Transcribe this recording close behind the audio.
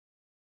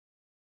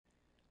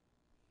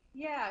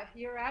Yeah,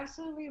 you're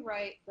absolutely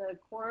right. The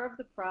core of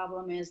the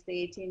problem is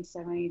the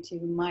 1872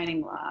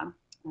 mining law.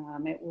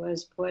 It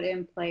was put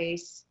in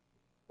place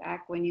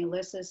back when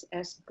Ulysses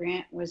S.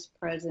 Grant was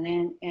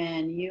president,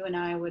 and you and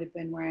I would have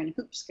been wearing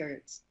hoop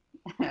skirts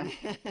at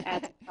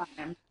the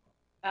time.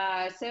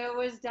 So it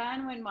was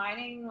done when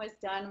mining was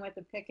done with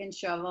a pick and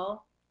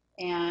shovel,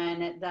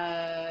 and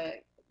the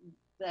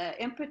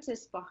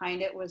impetus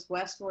behind it was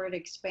westward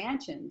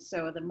expansion.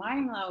 So the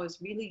mining law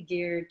was really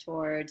geared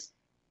towards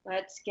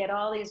let's get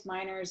all these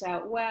miners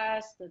out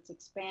west, let's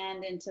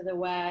expand into the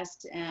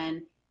west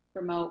and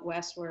promote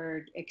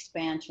westward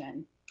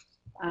expansion.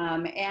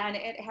 And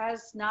it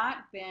has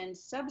not been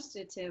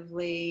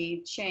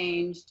substantively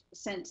changed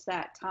since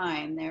that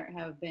time. There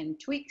have been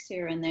tweaks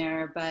here and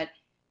there, but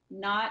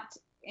not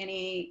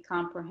any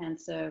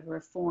comprehensive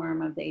reform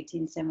of the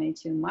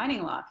 1872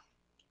 mining law.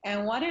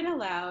 And what it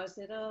allows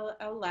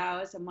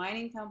a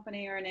mining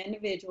company or an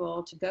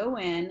individual to go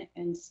in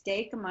and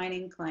stake a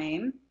mining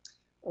claim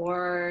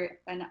or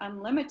an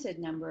unlimited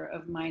number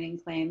of mining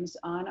claims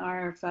on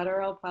our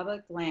federal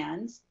public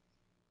lands.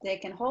 They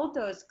can hold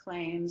those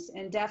claims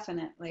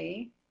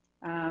indefinitely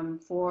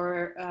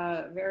for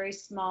a very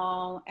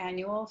small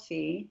annual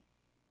fee.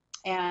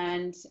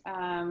 And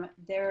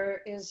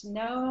there is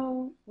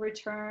no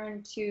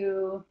return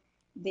to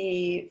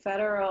the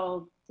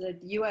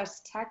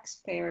U.S.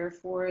 taxpayer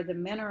for the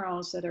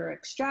minerals that are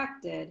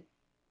extracted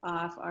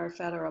off our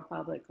federal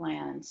public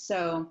lands.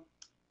 So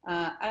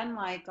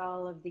unlike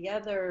all of the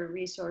other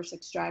resource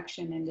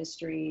extraction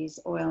industries,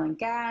 oil and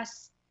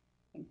gas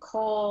and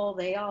coal,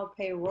 they all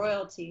pay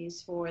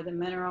royalties for the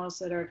minerals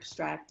that are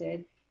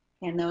extracted.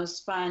 And those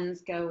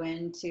funds go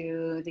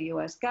into the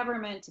U.S.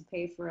 government to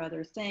pay for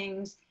other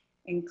things,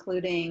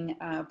 including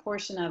a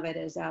portion of it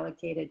is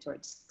allocated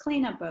towards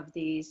cleanup of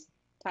these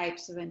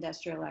types of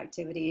industrial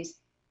activities.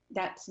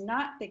 That's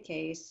not the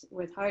case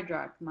with hard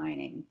rock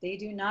mining. They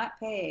do not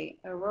pay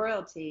a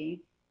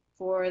royalty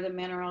for the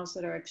minerals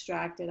that are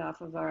extracted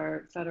off of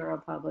our federal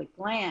public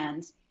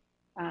lands.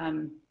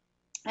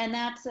 And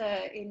that's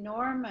an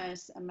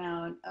enormous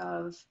amount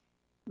of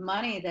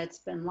money that's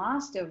been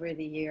lost over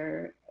the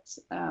years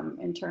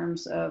in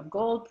terms of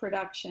gold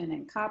production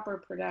and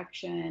copper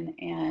production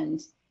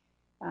and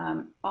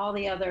all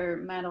the other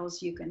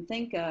metals you can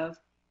think of.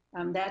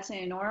 That's an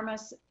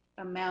enormous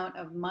amount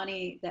of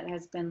money that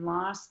has been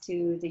lost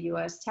to the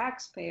U.S.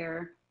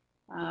 taxpayer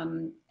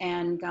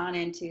and gone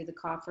into the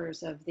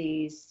coffers of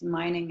these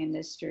mining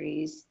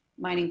industries,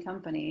 mining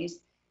companies,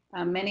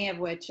 many of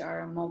which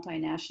are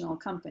multinational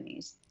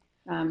companies.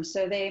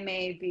 So they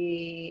may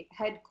be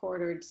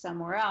headquartered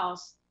somewhere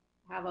else,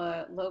 have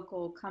a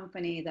local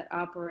company that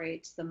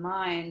operates the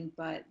mine,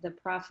 but the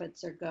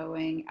profits are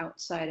going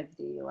outside of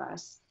the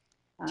U.S.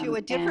 To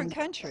a different And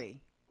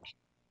country.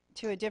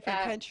 To a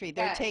different country.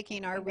 They're yeah,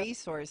 taking our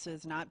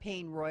resources, not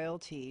paying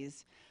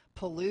royalties,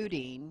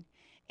 polluting,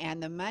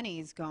 and the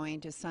money's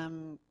going to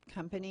some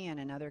company in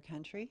another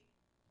country.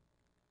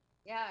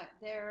 yeah,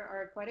 there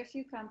are quite a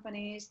few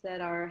companies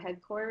that are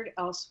headquartered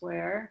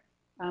elsewhere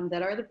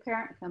that are the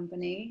parent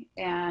company,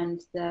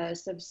 and the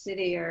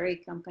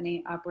subsidiary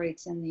company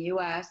operates in the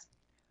US,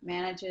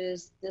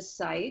 manages the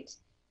site.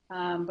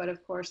 But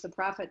of course, the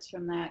profits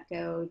from that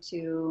go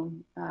to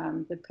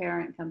the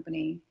parent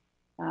company.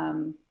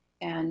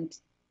 And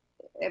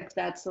if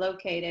that's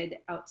located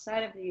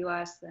outside of the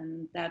US,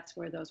 then that's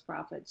where those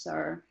profits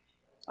are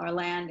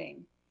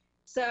landing.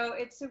 So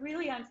it's a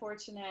really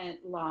unfortunate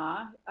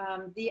law.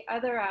 The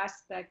other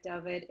aspect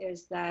of it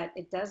is that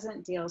it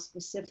doesn't deal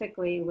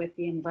specifically with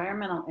the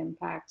environmental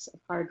impacts of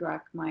hard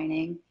rock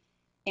mining,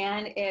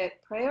 and it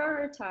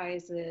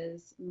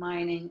prioritizes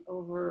mining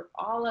over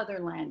all other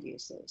land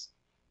uses.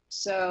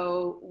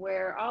 So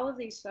where all of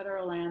these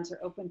federal lands are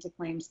open to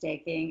claim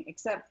staking,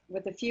 except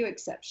with a few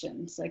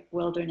exceptions like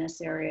wilderness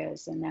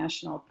areas and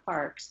national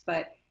parks,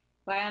 but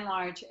by and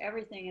large,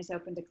 everything is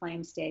open to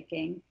claim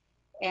staking.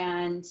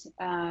 And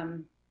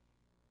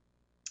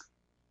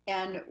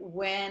and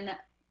when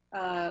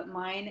a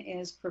mine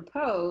is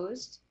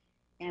proposed,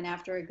 and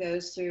after it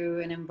goes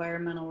through an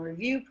environmental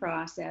review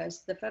process,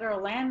 the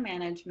Federal Land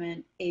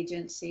Management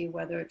Agency,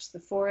 whether it's the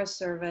Forest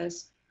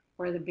Service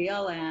or the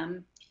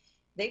BLM,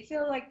 they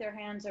feel like their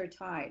hands are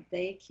tied.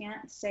 They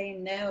can't say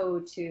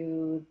no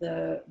to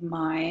the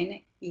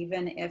mine,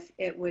 even if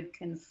it would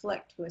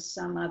conflict with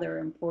some other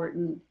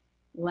important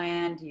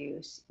land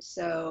use.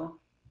 So,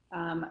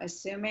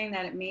 assuming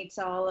that it meets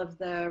all of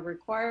the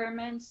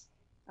requirements,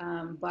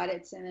 but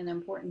it's in an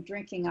important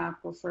drinking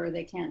aquifer,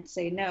 they can't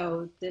say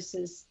no.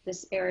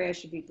 This area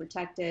should be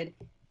protected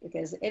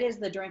because it is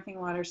the drinking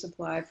water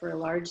supply for a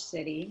large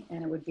city,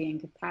 and it would be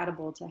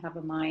incompatible to have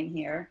a mine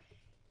here.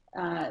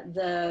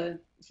 The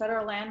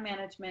Federal Land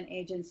Management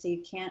Agency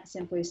can't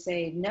simply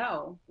say,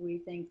 no, we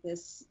think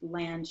this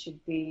land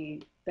should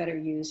be better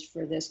used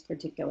for this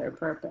particular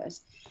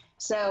purpose.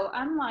 So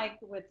unlike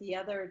with the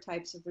other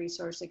types of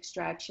resource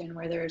extraction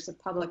where there's a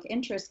public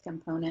interest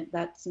component,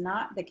 that's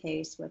not the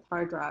case with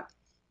hard rock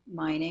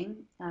mining.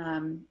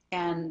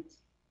 And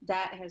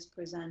that has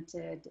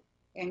presented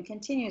and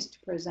continues to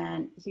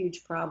present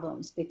huge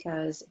problems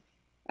because,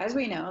 as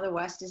we know, the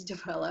West is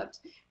developed.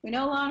 We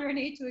no longer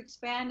need to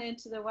expand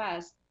into the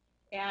West.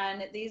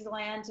 And these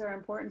lands are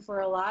important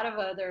for a lot of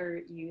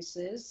other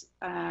uses.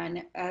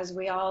 And as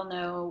we all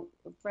know,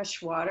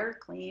 fresh water,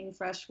 clean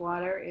fresh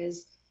water,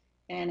 is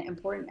an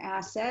important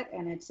asset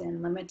and it's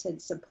in limited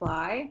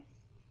supply.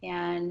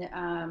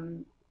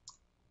 And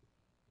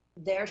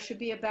there should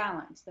be a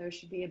balance. There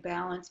should be a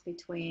balance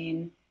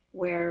between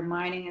where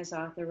mining is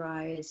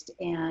authorized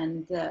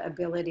and the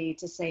ability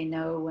to say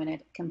no when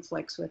it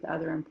conflicts with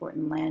other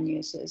important land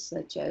uses,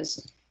 such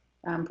as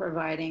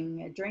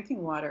providing a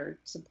drinking water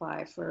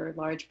supply for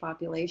large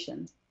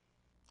populations.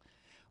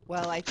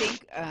 Well, I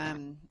think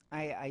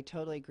I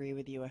totally agree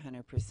with you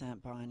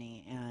 100%,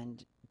 Bonnie.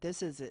 And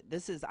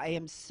I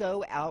am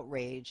so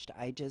outraged.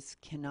 I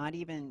just cannot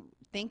even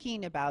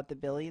thinking about the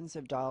billions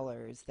of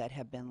dollars that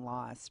have been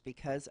lost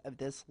because of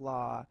this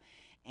law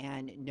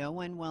and no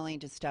one willing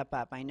to step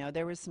up. I know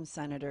there were some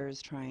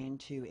senators trying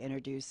to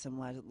introduce some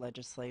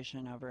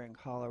legislation over in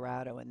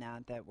Colorado and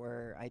that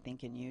were, I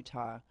think, in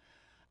Utah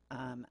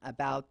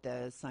about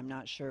this. I'm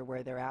not sure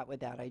where they're at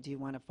with that. I do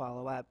want to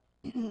follow up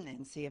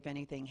and see if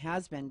anything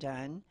has been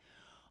done.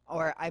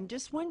 Or I'm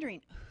just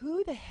wondering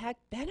who the heck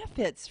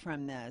benefits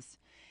from this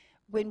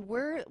when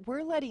we're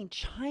letting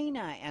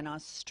China and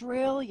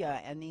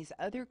Australia and these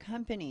other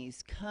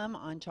companies come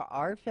onto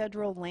our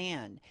federal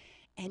land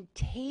and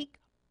take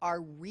our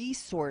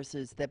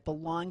resources that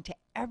belong to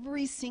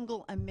every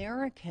single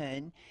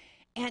American.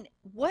 And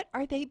what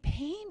are they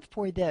paying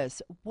for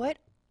this?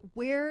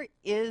 Where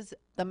is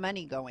the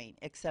money going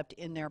except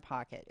in their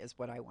pocket is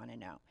what I want to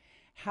know.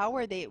 How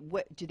are they,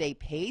 what do they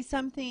pay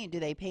something? Do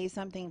they pay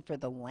something for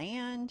the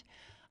land?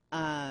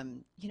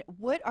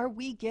 What are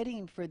we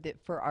getting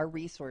for our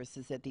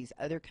resources that these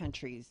other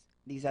countries,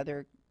 these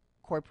other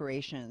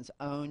corporations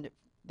owned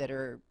that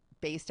are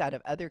based out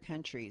of other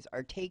countries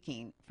are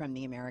taking from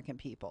the American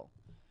people?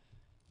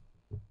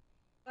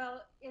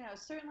 Well,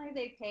 certainly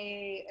they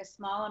pay a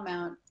small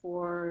amount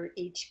for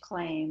each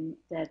claim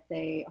that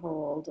they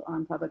hold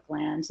on public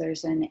lands.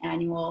 There's an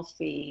annual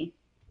fee.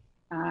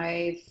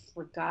 I've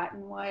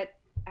forgotten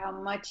how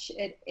much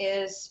it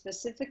is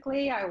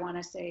specifically. I want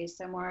to say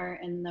somewhere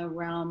in the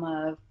realm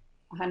of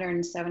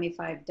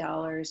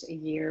 $175 a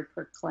year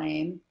per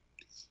claim.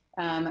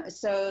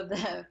 So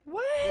the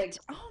What?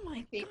 Oh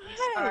my fees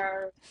God.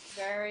 are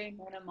very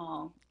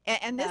minimal.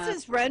 And this Um,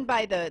 is run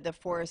by the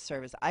Forest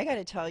Service. I got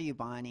to tell you,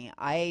 Bonnie,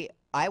 I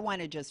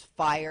want to just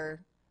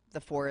fire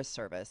the Forest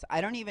Service.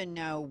 I don't even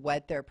know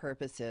what their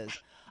purpose is.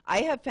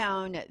 I have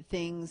found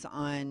things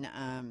on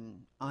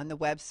the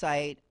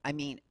website. I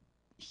mean,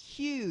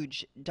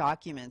 huge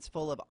documents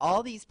full of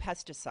all these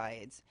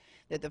pesticides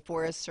that the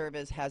Forest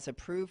Service has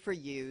approved for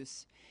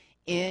use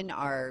in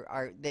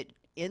our that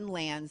in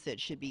lands that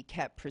should be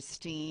kept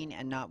pristine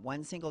and not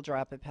one single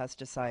drop of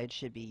pesticide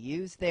should be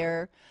used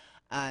there.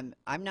 I'm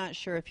not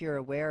sure if you're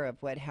aware of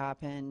what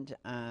happened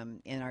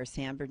in our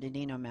San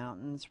Bernardino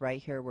Mountains right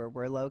here where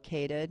we're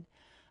located.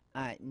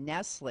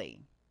 Nestle,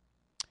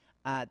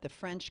 the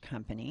French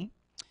company,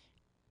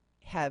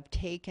 have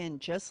taken,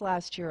 just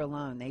last year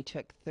alone, they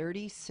took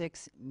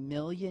 36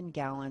 million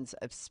gallons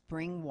of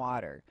spring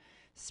water.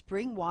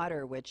 Spring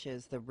water, which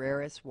is the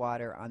rarest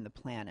water on the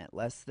planet,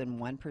 less than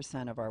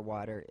 1% of our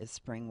water is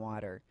spring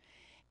water.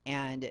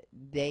 And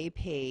they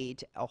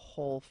paid a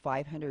whole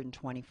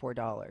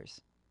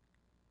 $524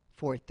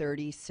 for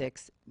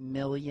 36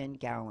 million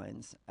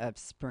gallons of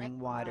that's spring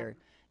a lot. water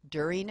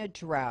during a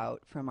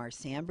drought from our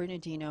San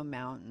Bernardino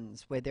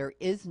Mountains where there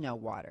is no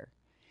water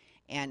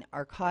and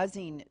are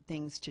causing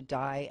things to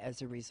die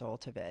as a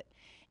result of it.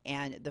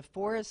 And the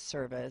Forest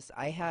Service,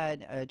 I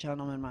had a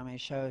gentleman on my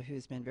show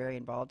who's been very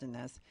involved in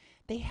this.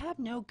 They have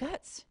no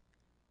guts.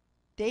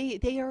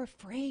 They are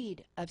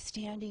afraid of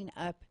standing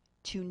up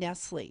to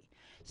Nestle.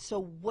 So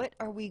what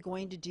are we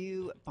going to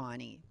do,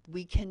 Bonnie?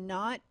 We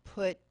cannot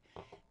put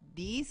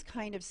these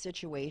kind of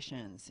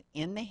situations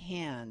in the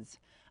hands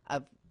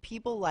of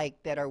people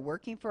like that are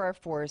working for our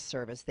Forest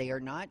Service. They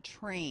are not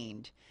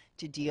trained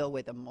to deal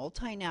with a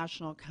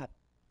multinational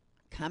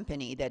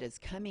company that is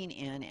coming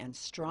in and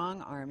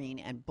strong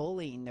arming and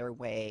bullying their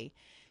way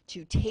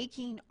to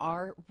taking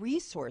our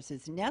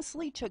resources.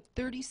 Nestle took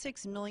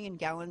 36 million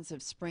gallons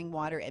of spring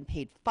water and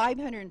paid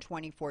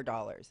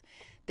 $524.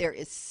 There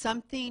is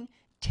something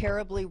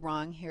terribly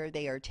wrong here.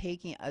 They are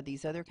taking,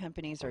 these other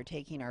companies are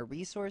taking our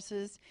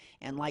resources,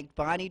 and like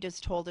Bonnie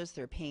just told us,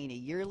 they're paying a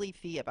yearly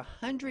fee of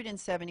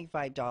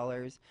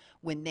 $175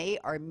 when they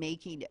are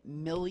making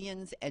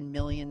millions and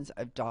millions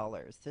of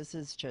dollars. This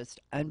is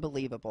just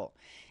unbelievable.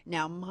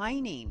 Now,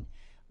 mining.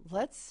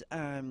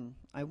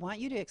 I want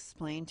you to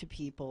explain to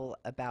people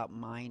about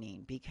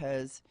mining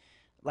because,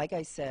 like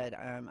I said,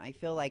 I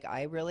feel like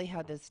I really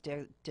had this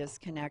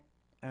disconnect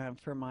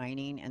for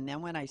mining. And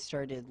then when I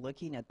started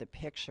looking at the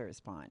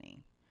pictures,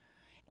 Bonnie,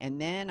 and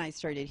then I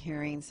started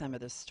hearing some of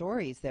the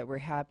stories that were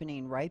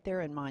happening right there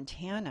in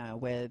Montana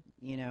with,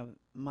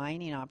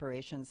 mining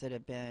operations that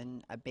have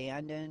been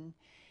abandoned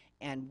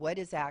and what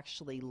is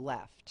actually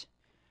left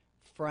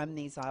from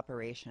these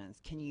operations.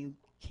 Can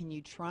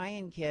you try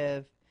and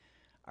give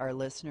our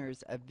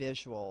listeners a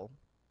visual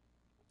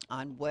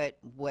on what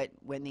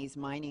when these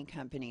mining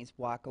companies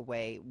walk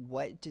away,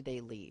 what do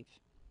they leave?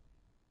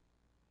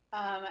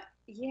 Um,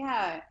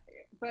 yeah,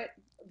 but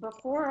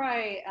before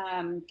I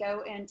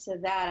go into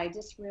that, I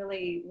just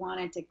really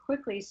wanted to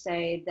quickly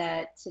say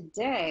that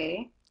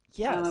today was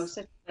Yes.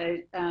 such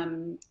a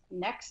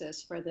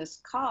nexus for this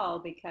call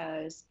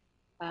because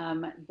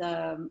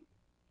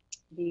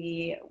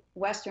the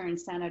Western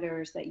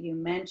senators that you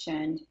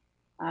mentioned,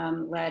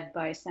 led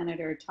by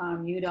Senator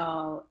Tom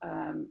Udall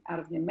out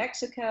of New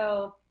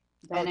Mexico,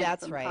 Oh, Bennett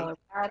that's from right.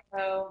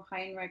 Colorado,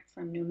 Heinrich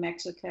from New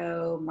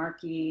Mexico,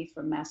 Markey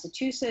from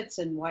Massachusetts,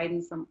 and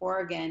Wyden from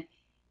Oregon,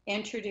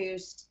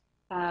 introduced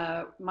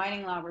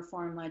mining law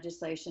reform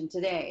legislation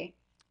today.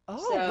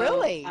 Oh, So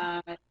really?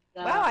 Wow,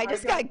 the I hard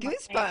just rock got mining,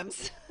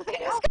 goosebumps. I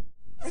just got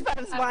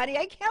goosebumps, Bonnie.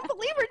 I can't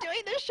believe we're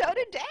doing this show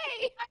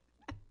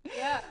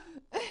yeah, today.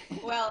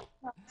 well,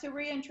 it's a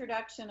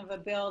reintroduction of a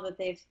bill that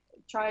they've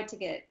tried to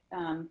get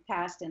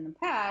passed in the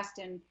past,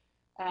 and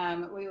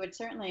we would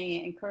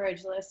certainly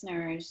encourage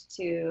listeners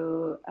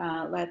to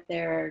let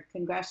their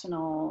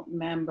congressional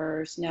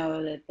members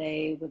know that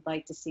they would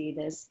like to see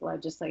this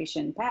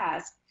legislation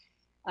passed,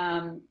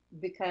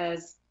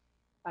 because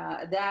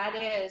that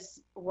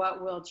is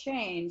what will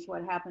change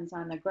what happens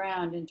on the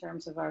ground in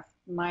terms of our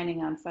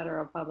mining on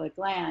federal public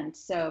land.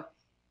 So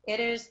it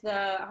is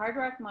the Hard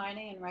Rock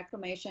Mining and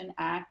Reclamation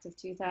Act of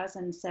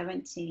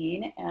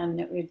 2017,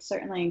 and we'd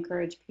certainly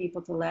encourage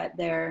people to let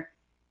their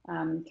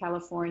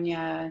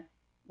California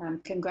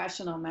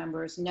congressional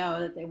members know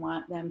that they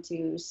want them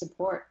to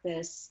support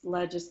this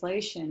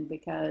legislation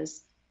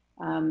because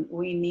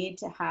we need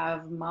to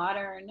have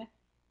modern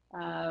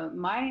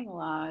mining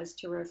laws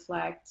to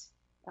reflect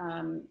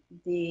um,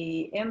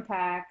 the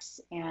impacts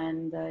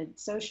and the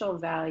social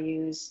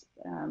values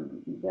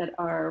that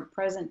are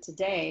present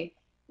today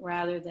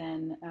rather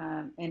than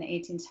in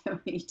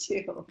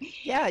 1872.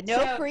 Yeah, no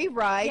So, free yeah,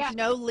 rides,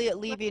 no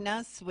leaving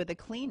us with a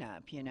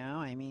cleanup, you know?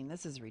 I mean,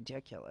 this is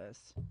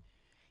ridiculous.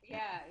 yeah,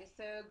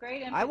 so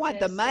great I want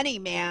the impetus. money,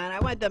 man. I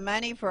want the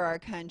money for our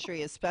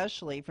country,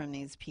 especially from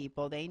these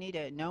people. They need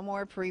it. No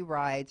more free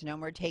rides, no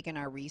more taking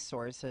our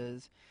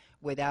resources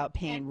without And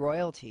paying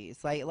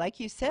royalties. Like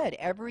you said,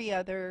 every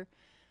other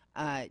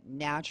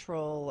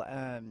natural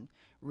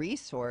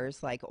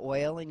resource like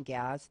oil and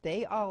gas,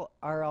 they all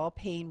are all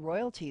paying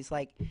royalties.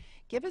 Like,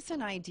 give us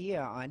an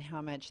idea on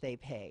how much they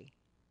pay.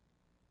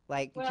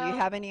 Like, do you well,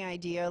 have any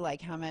idea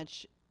like how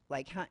much,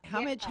 like yeah.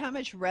 how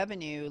much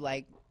revenue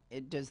like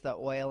does the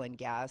oil and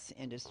gas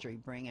industry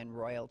bring in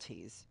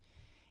royalties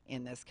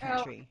in this Oh,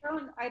 country?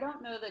 I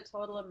don't know the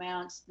total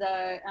amounts.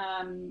 They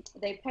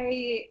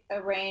pay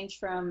a range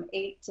from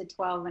 8 to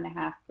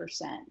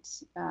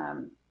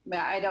 12.5%. But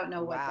I don't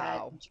know what that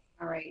Wow.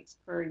 generates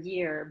per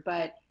year.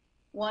 But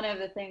one of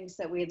the things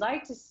that we'd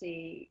like to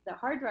see the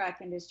hard rock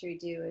industry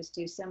do is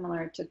do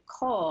similar to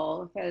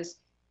coal, because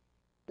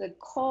the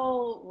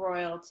coal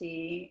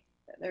royalty,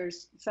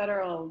 there's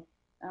federal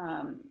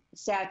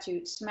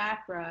statute,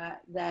 SMACRA,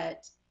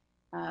 that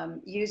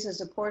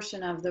uses a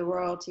portion of the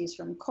royalties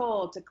from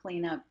coal to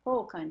clean up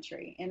coal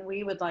country. And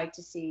we would like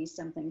to see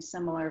something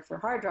similar for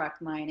hard rock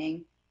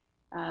mining,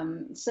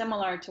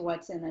 similar to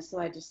what's in this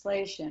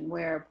legislation,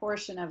 where a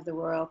portion of the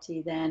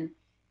royalty then,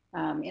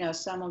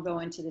 some will go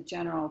into the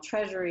general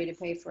treasury to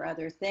pay for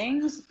other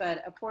things,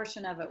 but a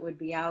portion of it would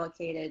be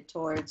allocated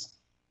towards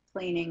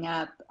cleaning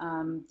up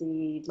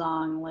the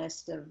long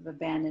list of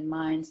abandoned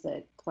mines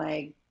that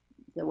plague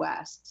the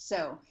West.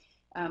 So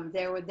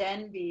there would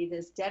then be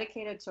this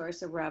dedicated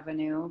source of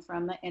revenue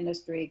from the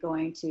industry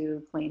going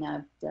to clean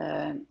up the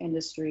I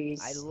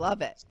industry's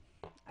love it.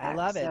 I tax.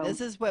 love it. So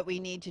This is what we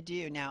need to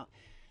do. Now,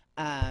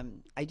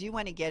 I do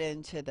want to get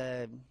into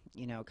the,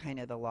 kind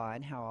of the law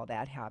and how all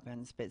that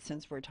happens, but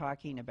since we're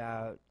talking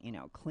about,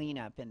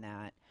 cleanup and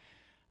that,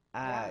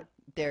 uh, yeah,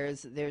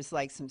 there's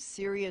like some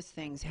serious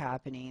things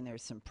happening.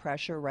 There's some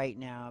pressure right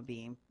now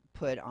being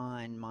put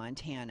on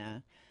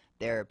Montana.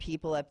 There are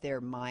people up there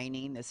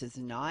mining. This is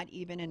not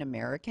even an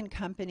American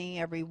company,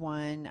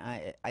 everyone.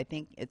 I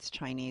think it's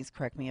Chinese,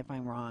 correct me if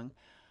I'm wrong,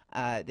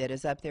 that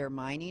is up there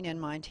mining in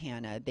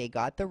Montana. They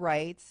got the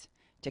rights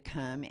to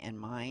come and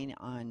mine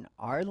on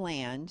our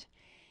land,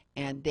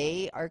 and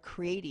they are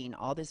creating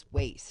all this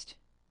waste,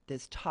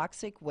 this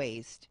toxic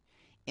waste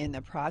in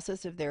the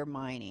process of their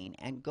mining.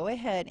 And go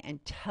ahead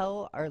and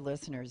tell our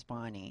listeners,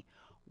 Bonnie,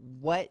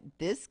 what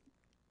this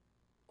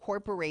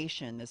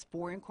corporation, this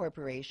foreign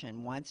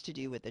corporation, wants to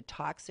do with the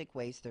toxic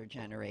waste they're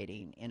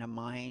generating in a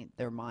mine,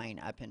 their mine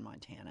up in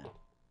Montana.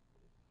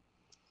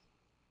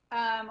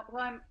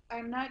 well,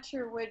 I'm not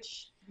sure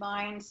which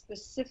mine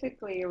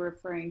specifically you're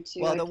referring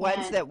to. Well, I the ones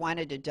can't. that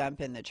wanted to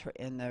dump in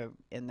the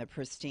in the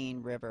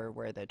pristine river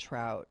where the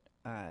trout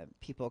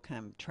people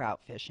come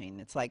trout fishing.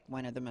 It's like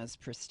one of the most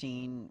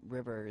pristine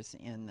rivers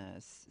in the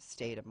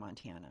state of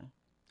Montana,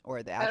 or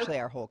Okay, actually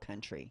our whole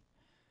country.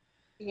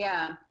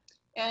 yeah.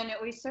 And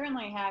we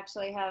certainly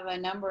actually have a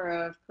number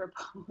of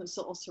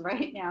proposals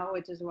right now,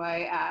 which is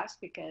why I asked,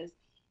 because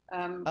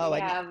Oh, We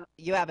and have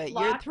you're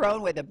lots.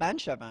 thrown with a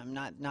bunch of them,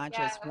 not Yeah,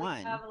 just we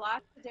one. have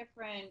lots of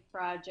different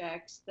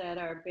projects that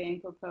are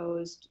being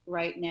proposed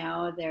right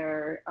now.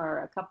 There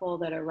are a couple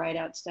that are right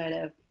outside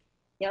of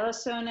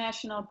Yellowstone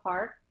National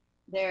Park.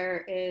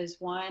 There is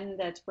one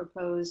that's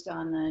proposed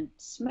on the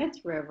Smith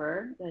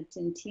River that's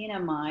in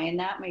Tenamai, and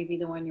that may be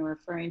the one you're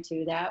referring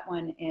to. That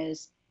one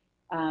is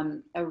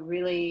a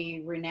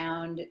really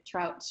renowned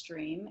trout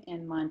stream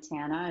in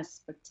Montana, a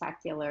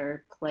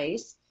spectacular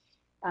place.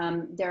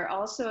 There are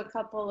also a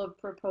couple of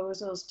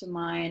proposals to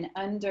mine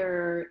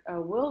under a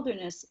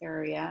wilderness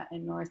area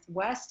in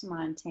northwest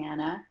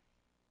Montana,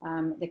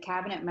 the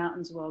Cabinet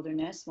Mountains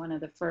Wilderness, one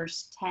of the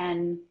first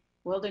 10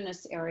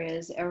 wilderness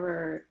areas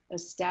ever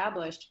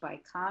established by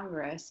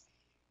Congress.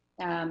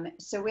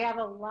 So we have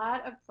a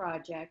lot of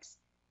projects.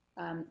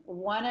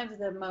 One of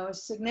the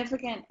most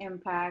significant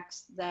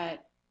impacts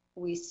that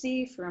we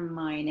see from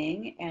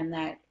mining and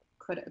that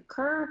could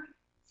occur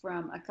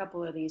from a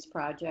couple of these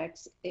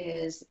projects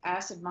is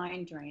acid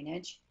mine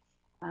drainage.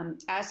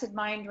 Acid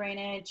mine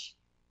drainage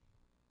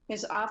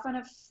is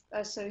often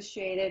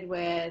associated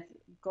with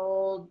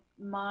gold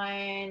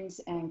mines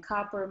and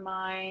copper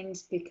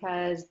mines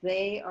because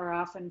they are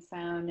often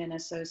found in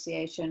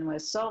association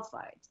with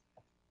sulfides.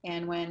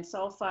 And when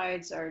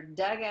sulfides are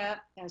dug up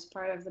as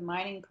part of the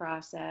mining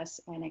process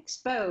and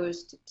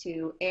exposed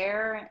to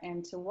air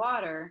and to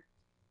water,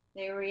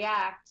 they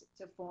react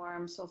to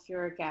form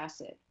sulfuric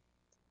acid.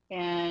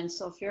 And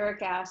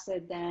sulfuric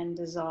acid then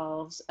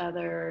dissolves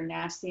other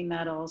nasty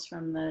metals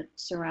from the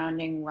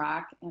surrounding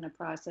rock in a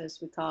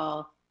process we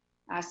call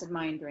acid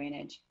mine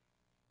drainage.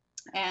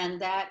 And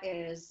that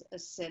is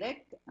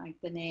acidic, like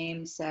the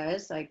name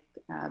says, like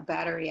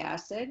battery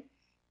acid.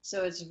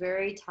 So it's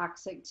very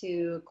toxic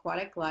to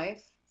aquatic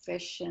life,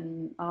 fish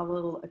and all the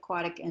little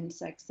aquatic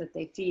insects that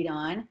they feed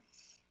on.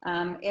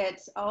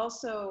 It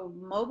also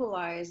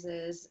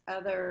mobilizes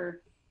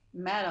other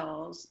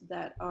metals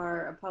that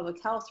are a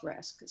public health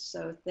risk.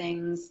 So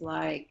things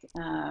like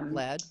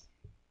Lead.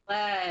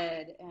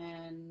 lead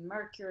and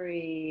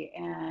mercury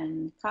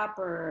and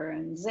copper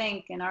and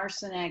zinc and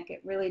arsenic.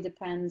 It really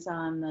depends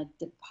on the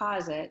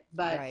deposit,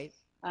 but Right.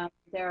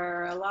 there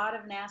are a lot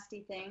of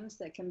nasty things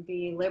that can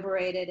be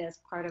liberated as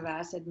part of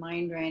acid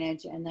mine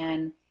drainage and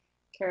then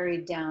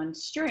carried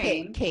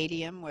downstream.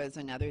 Cadmium was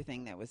another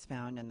thing that was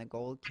found in the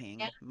Gold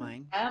King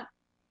mine. Yeah.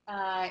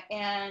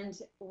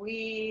 And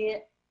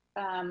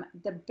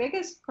the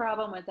biggest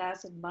problem with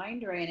acid mine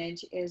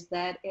drainage is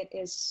that it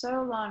is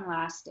so long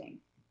lasting.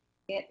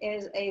 It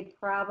is a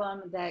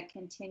problem that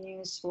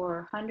continues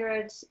for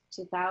hundreds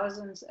to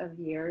thousands of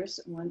years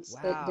once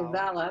it Wow.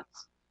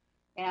 develops.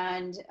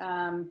 And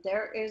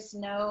there is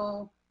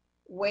no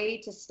way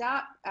to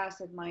stop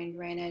acid mine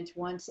drainage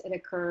once it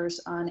occurs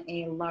on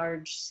a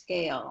large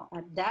scale.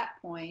 At that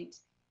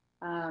point,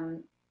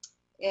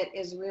 it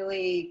is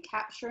really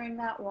capturing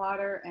that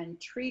water and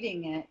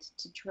treating it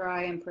to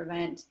try and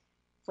prevent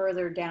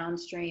further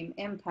downstream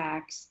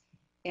impacts.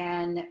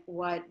 And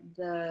what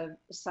the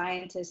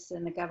scientists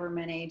and the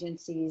government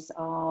agencies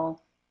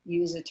all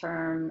use a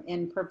term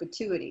in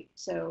perpetuity.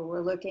 So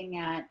we're looking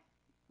at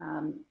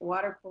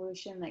water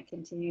pollution that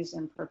continues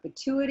in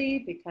perpetuity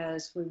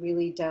because we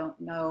really don't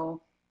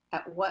know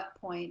at what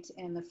point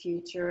in the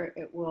future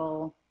it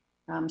will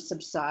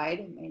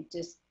subside. It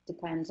just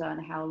depends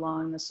on how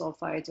long the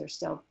sulfides are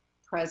still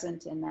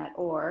present in that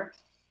ore.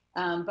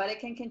 But it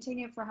can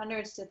continue for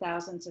hundreds to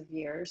thousands of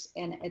years,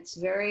 and it's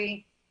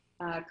very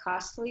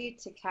costly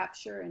to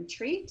capture and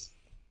treat.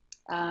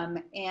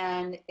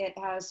 And it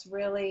has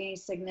really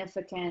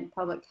significant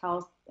public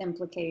health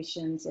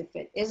implications if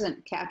it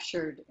isn't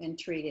captured and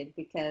treated,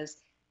 because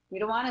we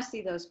don't want to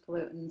see those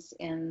pollutants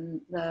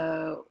in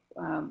the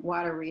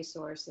water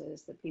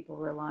resources that people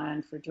rely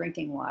on for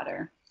drinking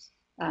water.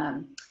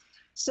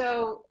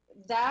 So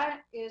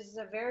that is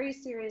a very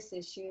serious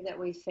issue that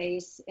we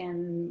face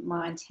in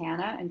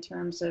Montana in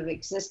terms of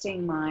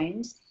existing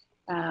mines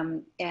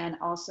and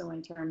also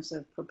in terms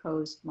of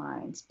proposed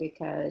mines,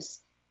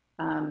 because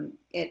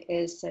it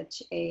is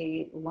such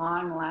a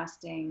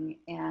long-lasting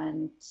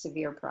and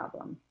severe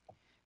problem.